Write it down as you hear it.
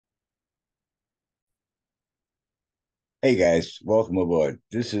Hey guys, welcome aboard.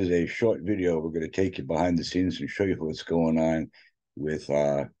 This is a short video. We're going to take you behind the scenes and show you what's going on with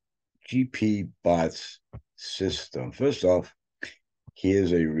GPBots system. First off,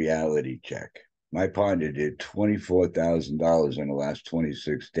 here's a reality check. My partner did $24,000 in the last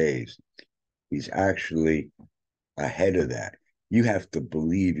 26 days. He's actually ahead of that. You have to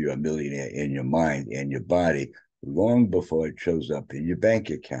believe you're a millionaire in your mind and your body long before it shows up in your bank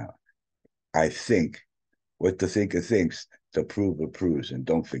account. I think what the thinker thinks, the prover proves. And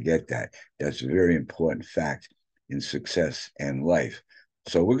don't forget that. That's a very important fact in success and life.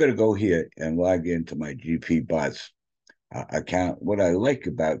 So we're going to go here and log into my GPBots account. What I like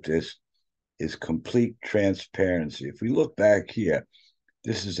about this is complete transparency. If we look back here,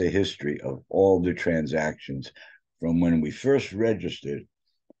 this is a history of all the transactions from when we first registered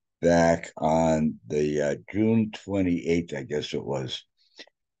back on the June 28th, I guess it was.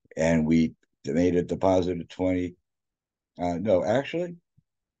 And we made a deposit of 20. No, actually,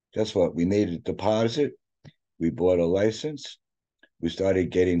 guess what? We made a deposit. We bought a license. We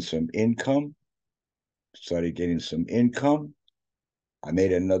started getting some income. I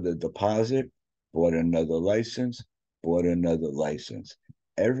made another deposit, bought another license, bought another license.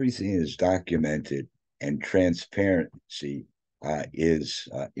 Everything is documented, and transparency is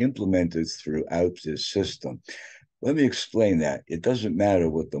implemented throughout this system. Let me explain that. It doesn't matter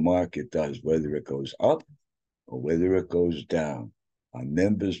what the market does, whether it goes up or whether it goes down. Our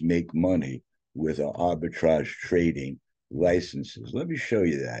members make money with our arbitrage trading licenses. Let me show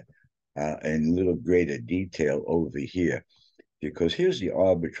you that in a little greater detail over here, because here's the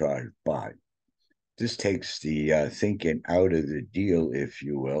arbitrage bot. This takes the thinking out of the deal, if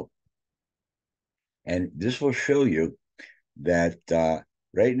you will. And this will show you that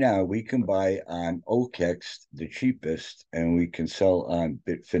right now we can buy on OKEX the cheapest, and we can sell on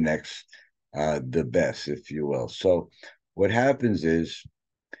Bitfinex the best, if you will. So what happens is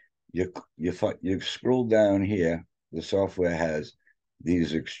you scroll down here. The software has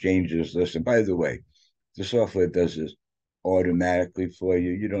these exchanges listed. By the way, the software does this automatically for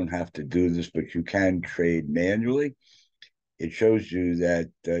you. You don't have to do this, but you can trade manually. It shows you that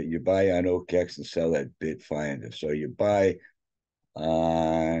you buy on OKEX and sell at Bitfinder. So you buy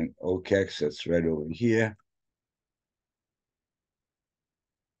on OKEX, that's right over here.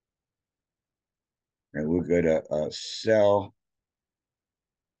 And we're going to sell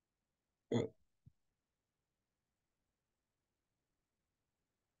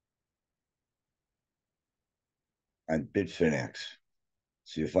on Bitfinex.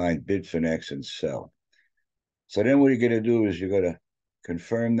 So you find Bitfinex and sell. So then what you're going to do is you're going to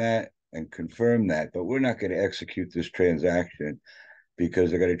confirm that and confirm that. But we're not going to execute this transaction because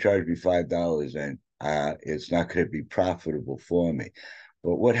they're going to charge me $5 and it's not going to be profitable for me.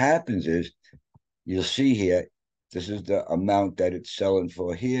 But what happens is you'll see here, this is the amount that it's selling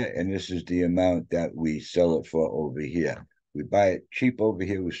for here, and this is the amount that we sell it for over here. We buy it cheap over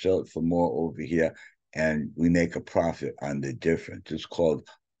here, we sell it for more over here, and we make a profit on the difference. It's called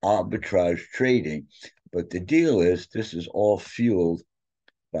arbitrage trading. But the deal is, this is all fueled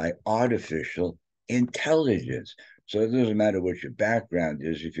by artificial intelligence. So it doesn't matter what your background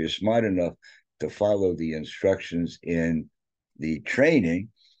is. If you're smart enough to follow the instructions in the training,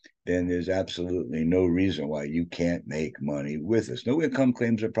 then there's absolutely no reason why you can't make money with us. No income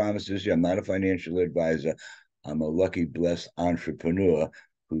claims or promises. I'm not a financial advisor. I'm a lucky, blessed entrepreneur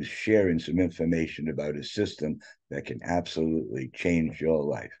who's sharing some information about a system that can absolutely change your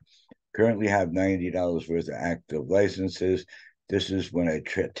life. Currently have $90 worth of active licenses. This is when I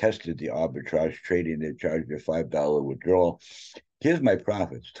tested the arbitrage trading. They charged me a $5 withdrawal. Here's my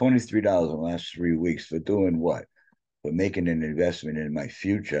profits, $23 in the last 3 weeks for doing what? For making an investment in my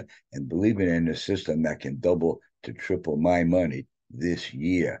future and believing in a system that can double to triple my money this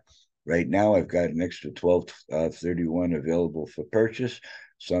year. Right now, I've got an extra 1231 available for purchase.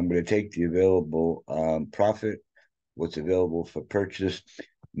 So I'm going to take the available profit, what's available for purchase,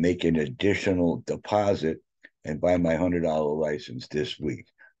 make an additional deposit, and buy my $100 license this week.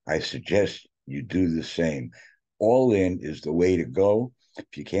 I suggest you do the same. All in is the way to go.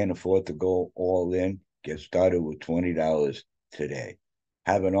 If you can't afford to go all in, get started with $20 today.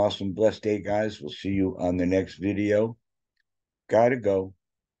 Have an awesome, blessed day, guys. We'll see you on the next video. Gotta go.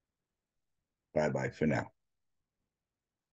 Bye-bye for now.